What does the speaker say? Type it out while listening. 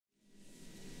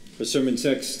Our sermon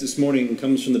text this morning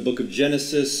comes from the book of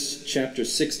Genesis, chapter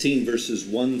 16, verses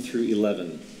 1 through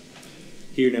 11.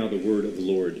 Hear now the word of the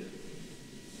Lord.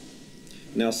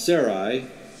 Now Sarai,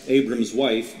 Abram's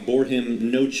wife, bore him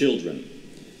no children.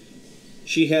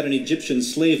 She had an Egyptian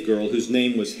slave girl whose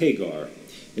name was Hagar.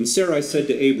 And Sarai said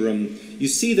to Abram, "You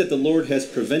see that the Lord has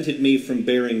prevented me from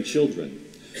bearing children.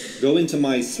 Go into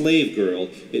my slave girl.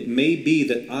 It may be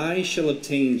that I shall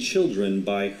obtain children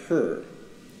by her."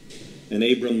 And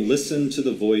Abram listened to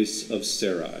the voice of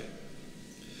Sarai.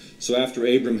 So after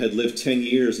Abram had lived 10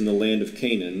 years in the land of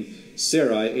Canaan,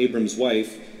 Sarai, Abram's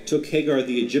wife, took Hagar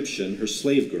the Egyptian, her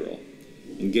slave girl,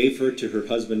 and gave her to her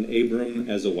husband Abram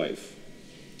as a wife.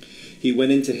 He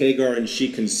went into Hagar, and she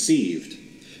conceived.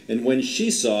 And when she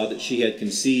saw that she had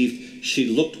conceived, she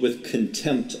looked with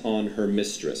contempt on her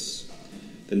mistress.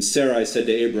 Then Sarai said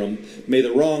to Abram, "May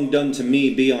the wrong done to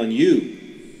me be on you.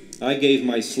 I gave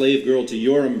my slave girl to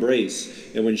your embrace,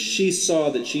 and when she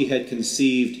saw that she had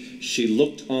conceived, she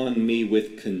looked on me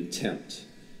with contempt.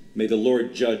 May the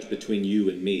Lord judge between you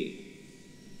and me."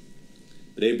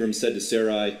 But Abram said to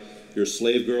Sarai, "Your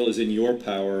slave girl is in your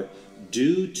power.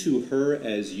 Do to her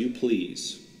as you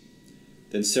please."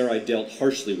 Then Sarai dealt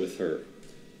harshly with her,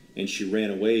 and she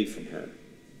ran away from her.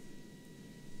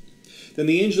 Then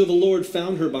the angel of the Lord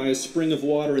found her by a spring of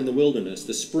water in the wilderness,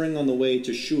 the spring on the way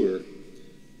to Shur.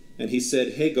 And he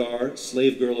said, "Hagar,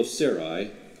 slave girl of Sarai,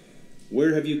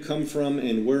 where have you come from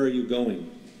and where are you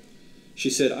going?" She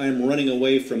said, "I am running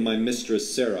away from my mistress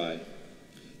Sarai."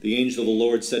 The angel of the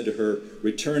Lord said to her,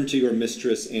 "Return to your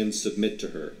mistress and submit to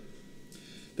her."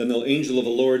 Then the angel of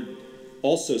the Lord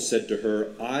also said to her,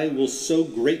 "I will so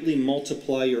greatly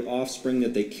multiply your offspring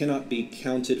that they cannot be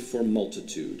counted for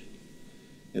multitude."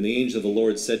 And the angel of the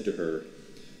Lord said to her,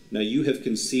 "Now you have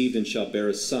conceived and shall bear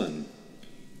a son,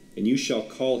 and you shall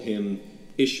call him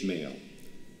Ishmael,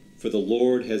 for the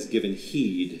Lord has given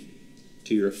heed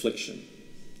to your affliction."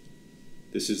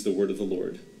 This is the word of the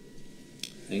Lord.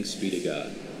 Thanks be to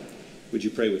God. Would you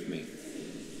pray with me?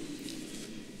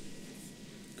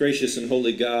 Gracious and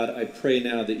holy God, I pray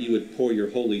now that you would pour your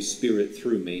Holy Spirit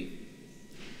through me,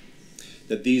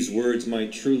 that these words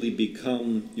might truly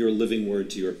become your living word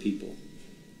to your people.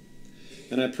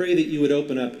 And I pray that you would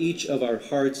open up each of our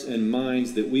hearts and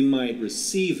minds that we might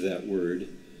receive that word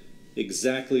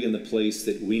exactly in the place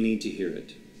that we need to hear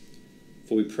it.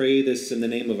 For we pray this in the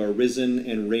name of our risen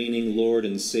and reigning Lord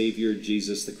and Savior,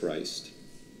 Jesus the Christ.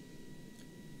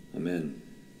 Amen.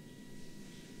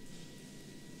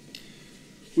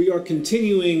 We are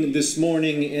continuing this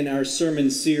morning in our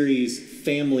sermon series,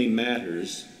 Family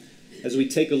Matters, as we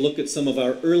take a look at some of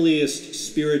our earliest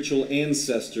spiritual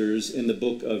ancestors in the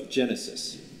book of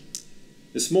Genesis.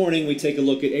 This morning we take a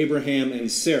look at Abraham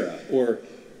and Sarah, or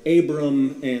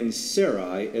Abram and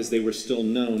Sarai as they were still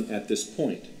known at this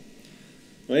point.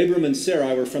 Now, Abram and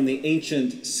Sarai were from the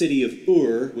ancient city of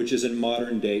Ur, which is in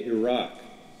modern-day Iraq.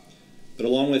 But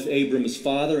along with Abram's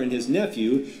father and his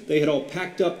nephew, they had all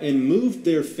packed up and moved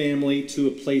their family to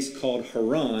a place called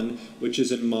Haran, which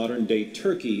is in modern-day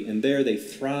Turkey, and there they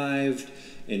thrived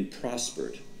and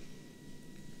prospered.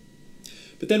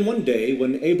 But then one day,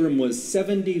 when Abram was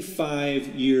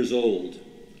 75 years old,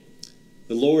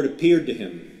 the Lord appeared to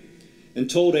him and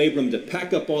told Abram to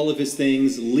pack up all of his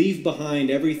things, leave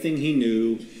behind everything he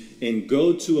knew, and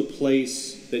go to a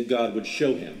place that God would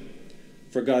show him.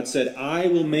 For God said, "I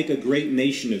will make a great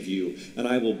nation of you, and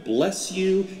I will bless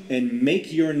you and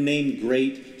make your name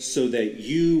great so that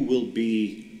you will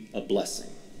be a blessing."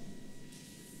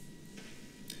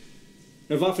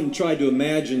 I've often tried to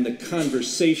imagine the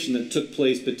conversation that took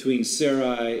place between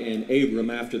Sarai and Abram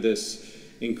after this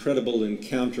incredible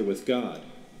encounter with God.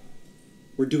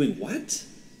 We're doing what?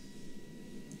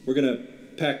 We're going to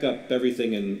pack up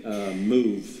everything and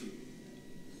move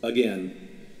again.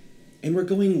 And we're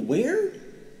going where?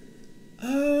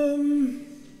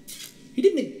 He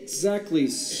didn't exactly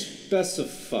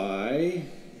specify.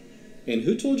 And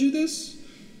who told you this?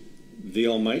 The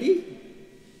Almighty?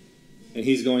 And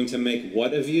he's going to make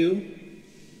what of you?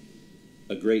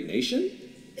 A great nation?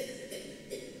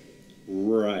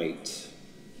 Right.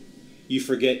 You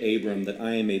forget, Abram, that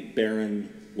I am a barren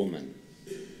woman.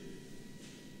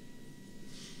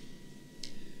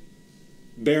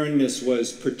 Barrenness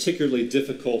was particularly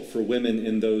difficult for women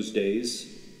in those days,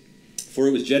 for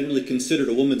it was generally considered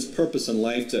a woman's purpose in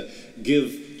life to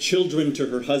give children to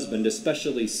her husband,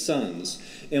 especially sons.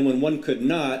 And when one could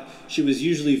not, she was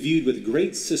usually viewed with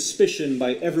great suspicion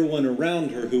by everyone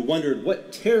around her, who wondered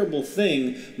what terrible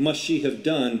thing must she have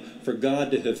done for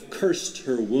God to have cursed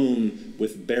her womb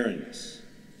with barrenness.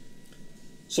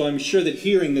 So I'm sure that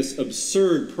hearing this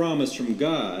absurd promise from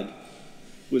God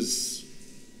was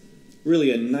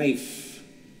really a knife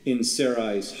in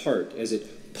Sarai's heart as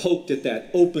it poked at that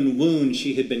open wound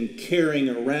she had been carrying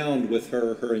around with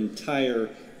her entire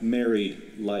married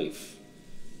life.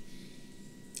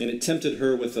 And it tempted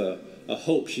her with a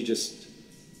hope she just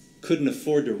couldn't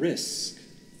afford to risk.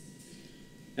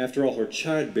 After all, her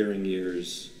childbearing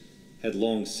years had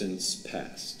long since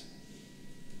passed.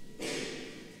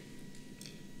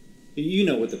 You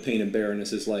know what the pain of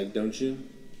barrenness is like, don't you?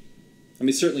 I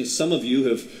mean, certainly some of you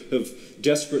have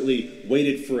desperately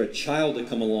waited for a child to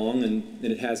come along and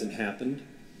it hasn't happened.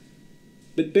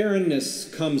 But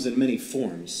barrenness comes in many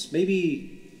forms.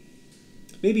 Maybe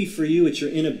for you it's your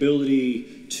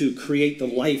inability to create the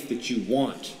life that you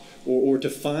want or to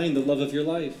find the love of your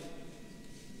life.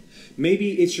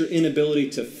 Maybe it's your inability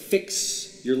to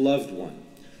fix your loved one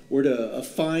or to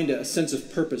find a sense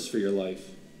of purpose for your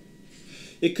life.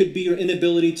 It could be your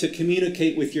inability to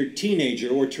communicate with your teenager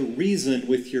or to reason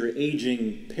with your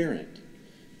aging parent.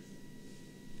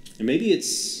 And maybe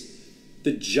it's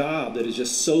the job that is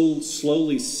just so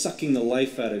slowly sucking the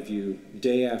life out of you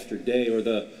day after day, or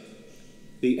the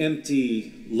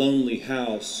empty, lonely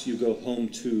house you go home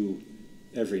to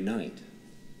every night.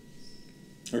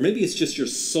 Or maybe it's just your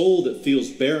soul that feels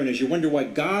barren as you wonder why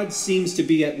God seems to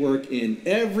be at work in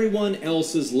everyone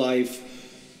else's life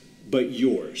but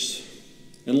yours.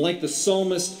 And like the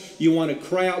psalmist, you want to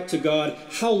cry out to God,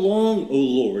 "How long, O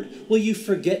Lord, will you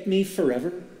forget me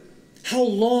forever? How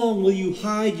long will you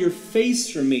hide your face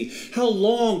from me? How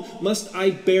long must I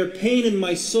bear pain in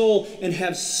my soul and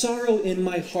have sorrow in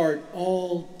my heart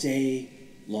all day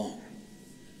long?"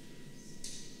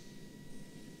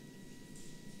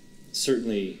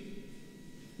 Certainly,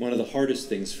 one of the hardest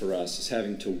things for us is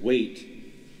having to wait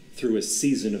through a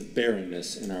season of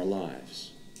barrenness in our lives.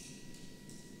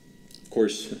 Of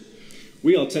course,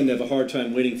 we all tend to have a hard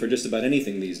time waiting for just about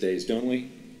anything these days, don't we?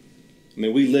 I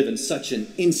mean, we live in such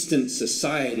an instant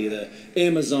society, the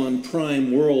Amazon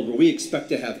Prime world, where we expect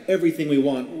to have everything we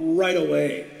want right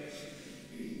away.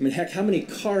 I mean, heck, how many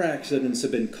car accidents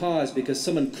have been caused because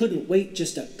someone couldn't wait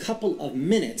just a couple of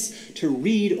minutes to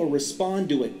read or respond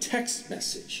to a text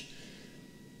message?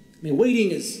 I mean,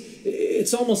 waiting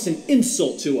it's almost an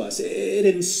insult to us. It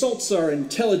insults our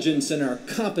intelligence and our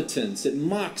competence. It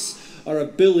mocks our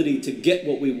ability to get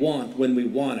what we want when we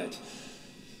want it.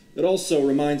 It also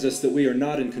reminds us that we are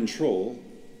not in control,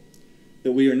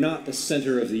 that we are not the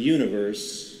center of the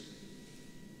universe,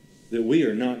 that we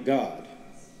are not God.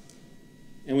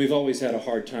 And we've always had a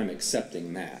hard time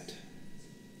accepting that.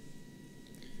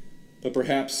 But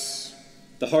perhaps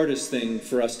the hardest thing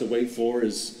for us to wait for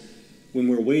is when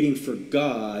we're waiting for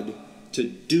God to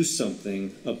do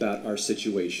something about our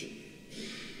situation.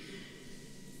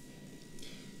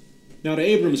 Now, to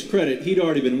Abram's credit, he'd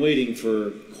already been waiting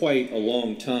for quite a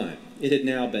long time. It had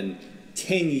now been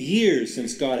 10 years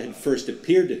since God had first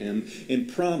appeared to him and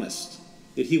promised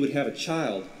that he would have a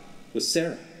child with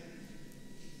Sarah.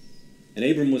 And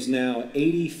Abram was now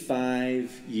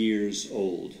 85 years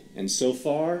old. And so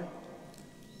far,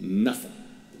 nothing.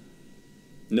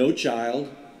 No child,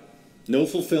 no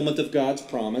fulfillment of God's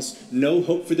promise, no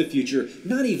hope for the future,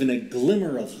 not even a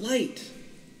glimmer of light,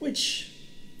 which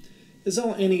is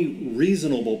all any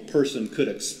reasonable person could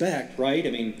expect, right? I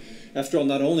mean, after all,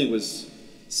 not only was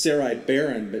Sarai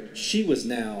barren, but she was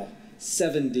now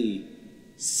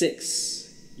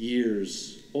 76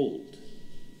 years old.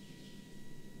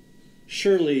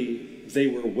 Surely they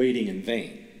were waiting in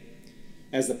vain,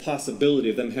 as the possibility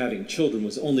of them having children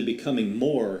was only becoming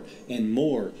more and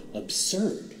more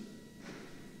absurd.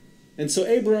 And so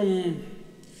Abram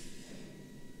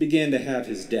began to have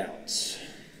his doubts.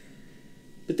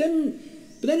 But then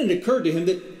it occurred to him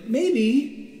that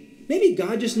maybe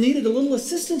God just needed a little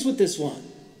assistance with this one.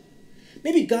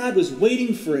 Maybe God was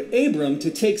waiting for Abram to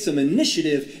take some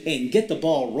initiative and get the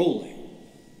ball rolling.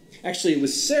 Actually, it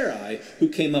was Sarai who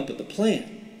came up with the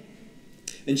plan.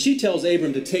 And she tells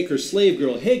Abram to take her slave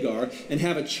girl Hagar and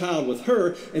have a child with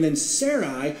her, and then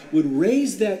Sarai would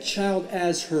raise that child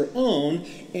as her own,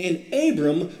 and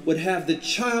Abram would have the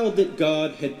child that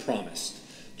God had promised.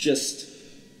 Just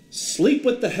sleep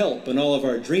with the help and all of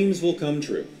our dreams will come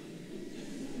true.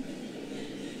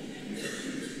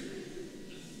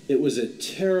 It was a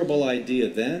terrible idea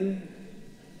then.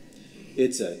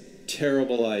 It's a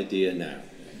terrible idea now.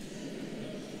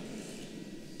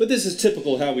 But this is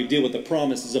typical how we deal with the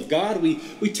promises of God.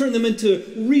 We turn them into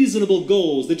reasonable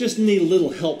goals that just need a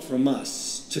little help from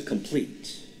us to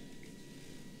complete.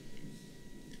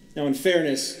 Now, in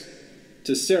fairness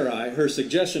to Sarai, her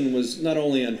suggestion was not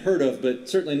only unheard of, but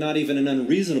certainly not even an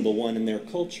unreasonable one in their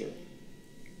culture.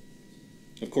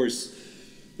 Of course,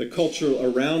 The culture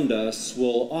around us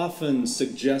will often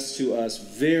suggest to us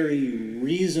very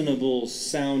reasonable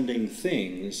sounding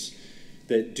things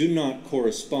that do not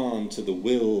correspond to the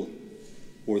will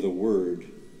or the word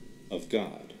of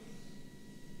God.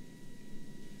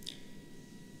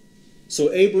 So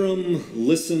Abram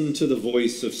listened to the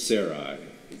voice of Sarai,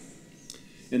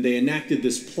 and they enacted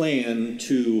this plan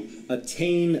to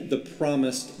attain the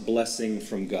promised blessing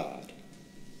from God.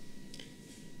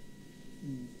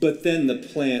 But then the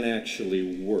plan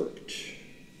actually worked.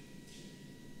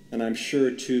 And I'm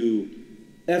sure to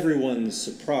everyone's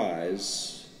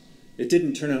surprise, it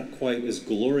didn't turn out quite as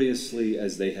gloriously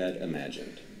as they had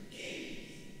imagined.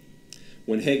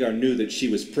 When Hagar knew that she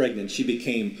was pregnant, she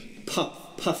became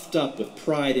puffed up with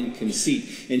pride and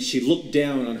conceit, and she looked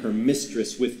down on her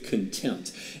mistress with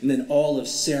contempt. And then all of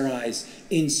Sarai's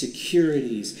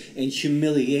insecurities and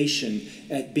humiliation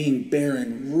at being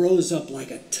barren rose up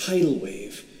like a tidal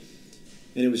wave.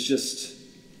 And it was just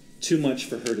too much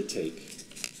for her to take.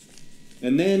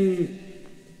 And then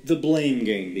the blame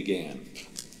game began.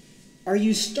 Are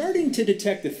you starting to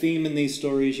detect a theme in these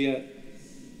stories yet?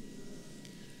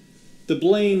 The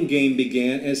blame game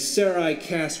began as Sarai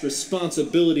cast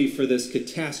responsibility for this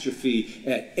catastrophe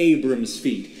at Abram's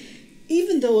feet,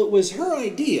 even though it was her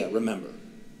idea, remember.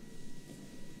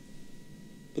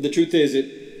 But the truth is, the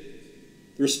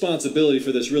responsibility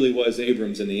for this really was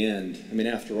Abram's in the end. I mean,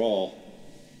 after all,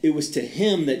 it was to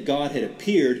him that God had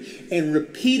appeared and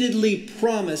repeatedly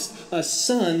promised a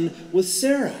son with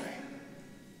Sarai.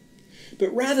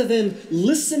 But rather than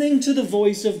listening to the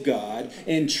voice of God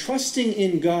and trusting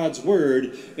in God's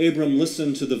word, Abram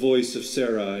listened to the voice of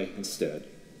Sarai instead.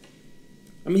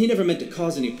 I mean, he never meant to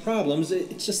cause any problems.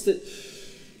 It's just that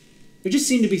there just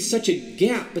seemed to be such a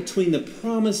gap between the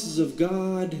promises of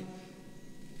God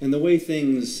and the way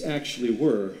things actually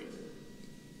were,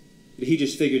 that he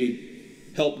just figured he'd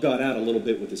help God out a little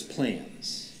bit with his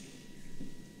plans.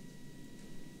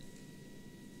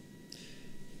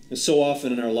 And so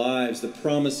often in our lives, the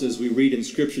promises we read in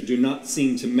Scripture do not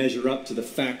seem to measure up to the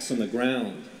facts on the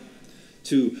ground,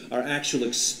 to our actual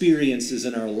experiences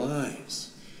in our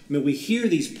lives. I mean, we hear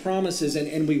these promises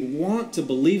and we want to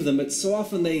believe them, but so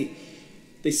often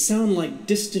they sound like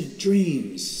distant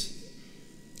dreams.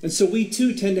 And so we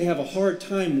too tend to have a hard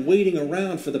time waiting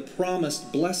around for the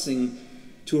promised blessing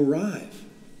to arrive.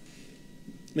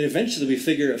 I mean, eventually we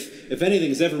figure if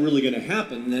anything's ever really going to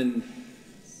happen, then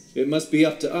it must be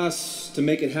up to us to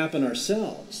make it happen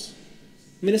ourselves.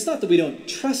 I mean, it's not that we don't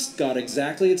trust God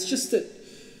exactly. It's just that,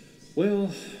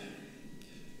 well,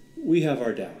 we have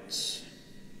our doubts.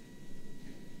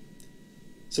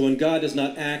 So when God does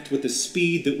not act with the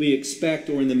speed that we expect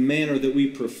or in the manner that we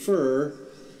prefer,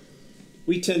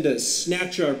 we tend to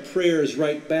snatch our prayers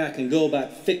right back and go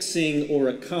about fixing or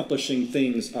accomplishing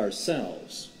things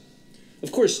ourselves.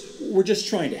 Of course, we're just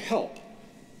trying to help.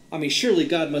 I mean, surely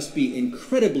God must be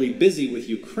incredibly busy with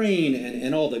Ukraine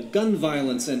and all the gun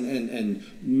violence and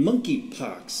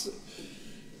monkeypox.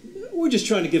 We're just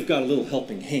trying to give God a little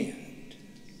helping hand.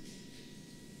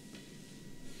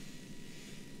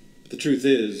 But the truth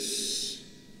is,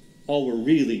 all we're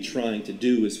really trying to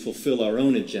do is fulfill our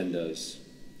own agendas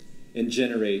and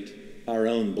generate our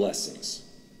own blessings.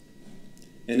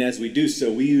 And as we do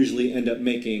so, we usually end up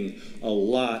making a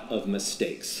lot of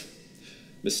mistakes.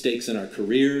 Mistakes in our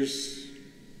careers,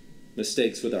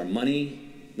 mistakes with our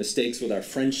money, mistakes with our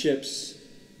friendships,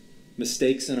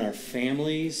 mistakes in our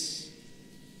families.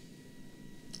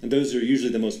 And those are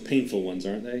usually the most painful ones,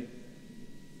 aren't they?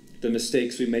 The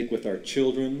mistakes we make with our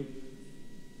children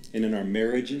and in our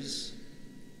marriages.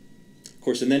 Of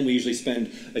course, and then we usually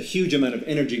spend a huge amount of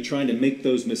energy trying to make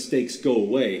those mistakes go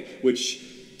away, which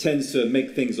tends to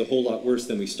make things a whole lot worse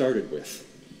than we started with.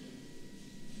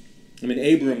 I mean,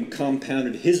 Abram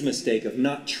compounded his mistake of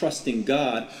not trusting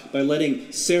God by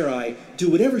letting Sarai do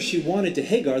whatever she wanted to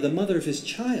Hagar, the mother of his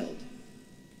child.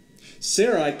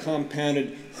 Sarai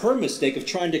compounded her mistake of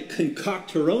trying to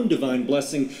concoct her own divine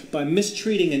blessing by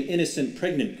mistreating an innocent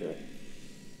pregnant girl.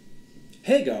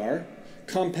 Hagar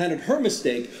compounded her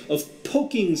mistake of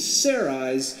poking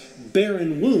Sarai's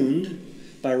barren wound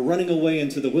by running away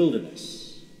into the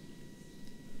wilderness.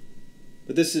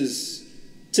 But this is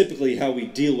typically how we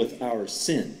deal with our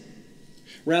sin.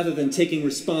 Rather than taking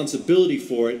responsibility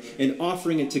for it and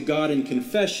offering it to God in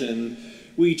confession,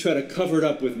 we try to cover it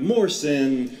up with more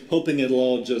sin, hoping it'll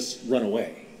all just run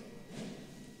away.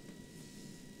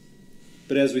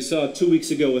 But as we saw 2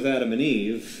 weeks ago with Adam and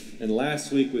Eve, and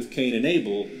last week with Cain and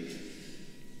Abel,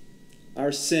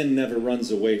 our sin never runs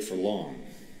away for long.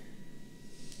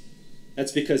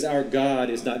 That's because our God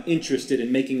is not interested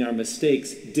in making our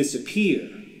mistakes disappear.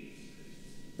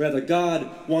 Rather, God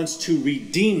wants to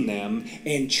redeem them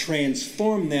and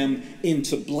transform them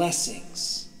into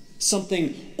blessings,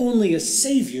 something only a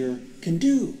Savior can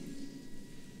do.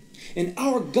 And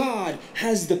our God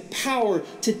has the power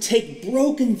to take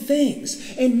broken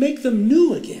things and make them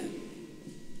new again.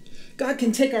 God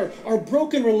can take our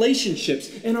broken relationships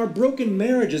and our broken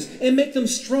marriages and make them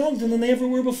stronger than they ever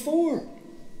were before.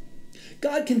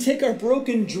 God can take our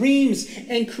broken dreams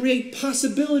and create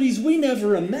possibilities we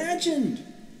never imagined.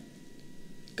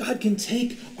 God can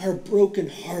take our broken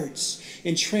hearts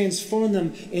and transform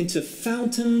them into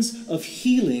fountains of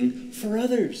healing for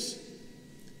others.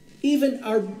 Even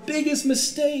our biggest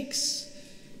mistakes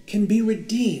can be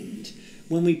redeemed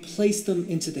when we place them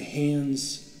into the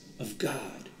hands of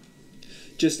God.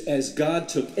 Just as God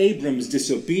took Abram's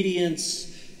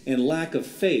disobedience and lack of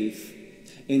faith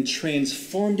and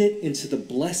transformed it into the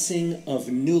blessing of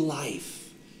new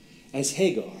life, as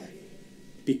Hagar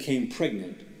became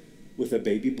pregnant with a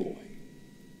baby boy.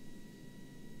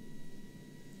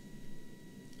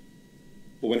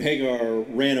 But when Hagar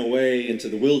ran away into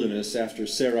the wilderness after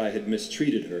Sarai had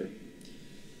mistreated her,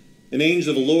 an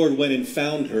angel of the Lord went and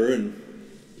found her and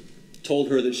told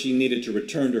her that she needed to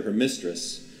return to her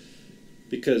mistress,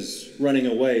 because running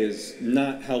away is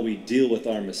not how we deal with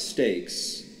our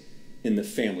mistakes in the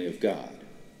family of God.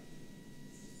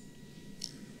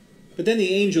 But then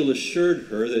the angel assured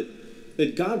her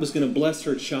that God was going to bless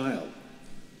her child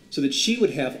so that she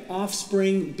would have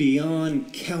offspring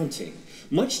beyond counting,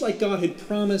 much like God had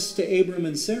promised to Abram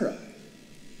and Sarai.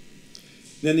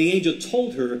 Then the angel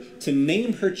told her to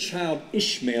name her child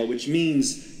Ishmael, which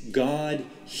means God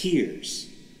hears,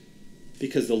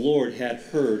 because the Lord had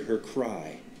heard her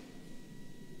cry.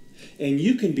 And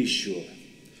you can be sure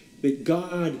that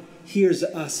God hears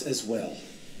us as well.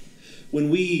 When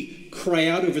we cry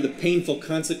out over the painful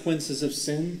consequences of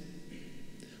sin,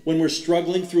 when we're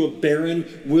struggling through a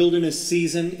barren wilderness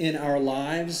season in our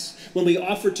lives, when we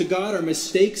offer to God our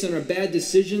mistakes and our bad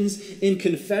decisions in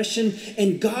confession,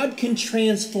 and God can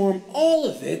transform all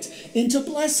of it into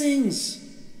blessings.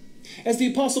 As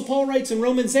the Apostle Paul writes in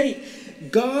Romans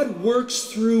 8, God works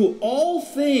through all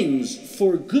things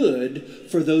for good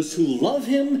for those who love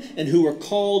him and who are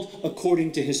called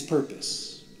according to his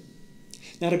purpose.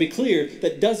 Now, to be clear,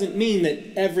 that doesn't mean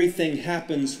that everything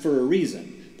happens for a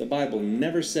reason. The Bible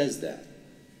never says that.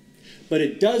 But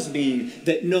it does mean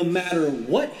that no matter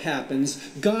what happens,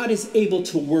 God is able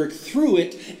to work through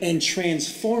it and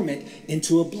transform it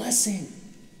into a blessing.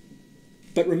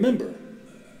 But remember,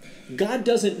 God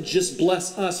doesn't just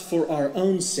bless us for our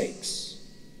own sakes.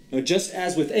 No, just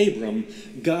as with Abram,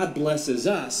 God blesses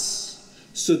us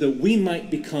so that we might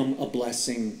become a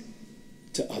blessing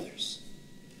to others.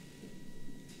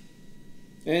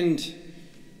 And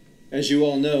as you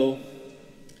all know,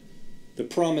 the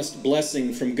promised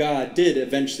blessing from God did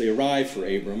eventually arrive for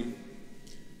Abram,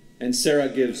 and Sarah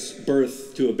gives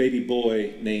birth to a baby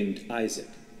boy named Isaac.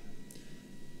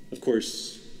 Of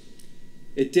course,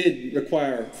 it did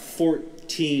require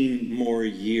 14 more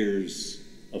years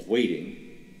of waiting.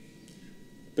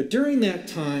 But during that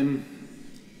time,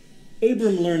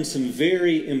 Abram learned some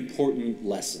very important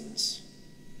lessons.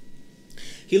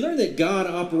 He learned that God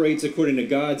operates according to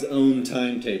God's own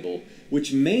timetable,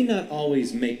 which may not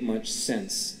always make much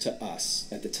sense to us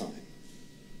at the time.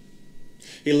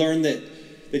 He learned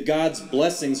that God's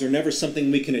blessings are never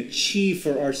something we can achieve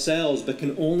for ourselves, but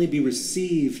can only be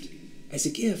received as a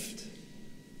gift.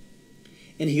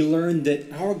 And he learned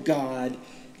that our God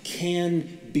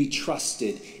can be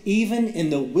trusted, even in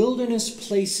the wilderness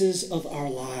places of our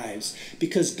lives,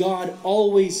 because God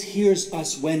always hears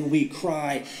us when we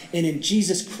cry, and in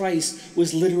Jesus Christ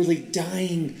was literally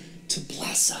dying to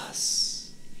bless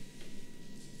us.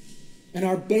 And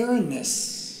our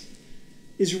barrenness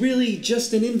is really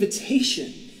just an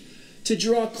invitation to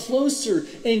draw closer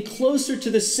and closer to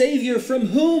the Savior from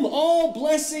whom all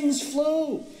blessings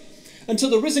flow,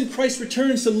 until the risen Christ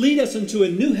returns to lead us into a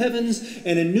new heavens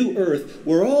and a new earth,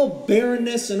 where all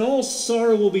barrenness and all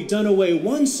sorrow will be done away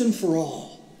once and for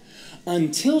all.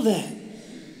 Until then,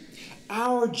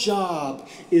 our job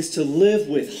is to live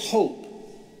with hope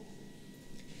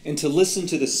and to listen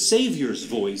to the Savior's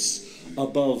voice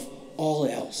above all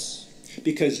else,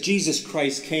 because Jesus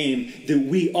Christ came that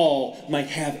we all might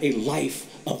have a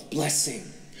life of blessing.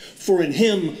 For in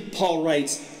him, Paul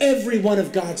writes, every one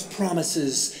of God's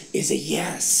promises is a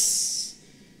yes.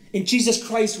 In Jesus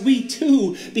Christ, we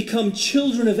too become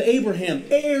children of Abraham,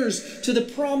 heirs to the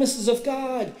promises of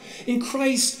God. In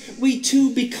Christ, we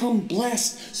too become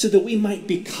blessed so that we might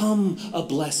become a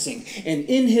blessing. And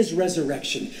in his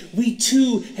resurrection, we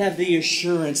too have the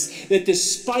assurance that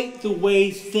despite the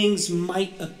way things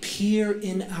might appear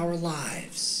in our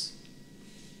lives,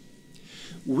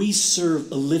 we serve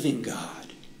a living God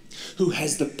who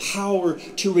has the power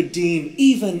to redeem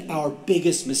even our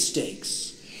biggest mistakes,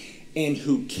 and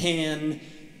who can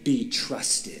be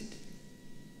trusted.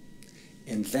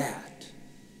 And that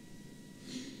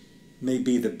may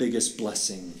be the biggest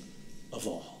blessing of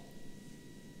all.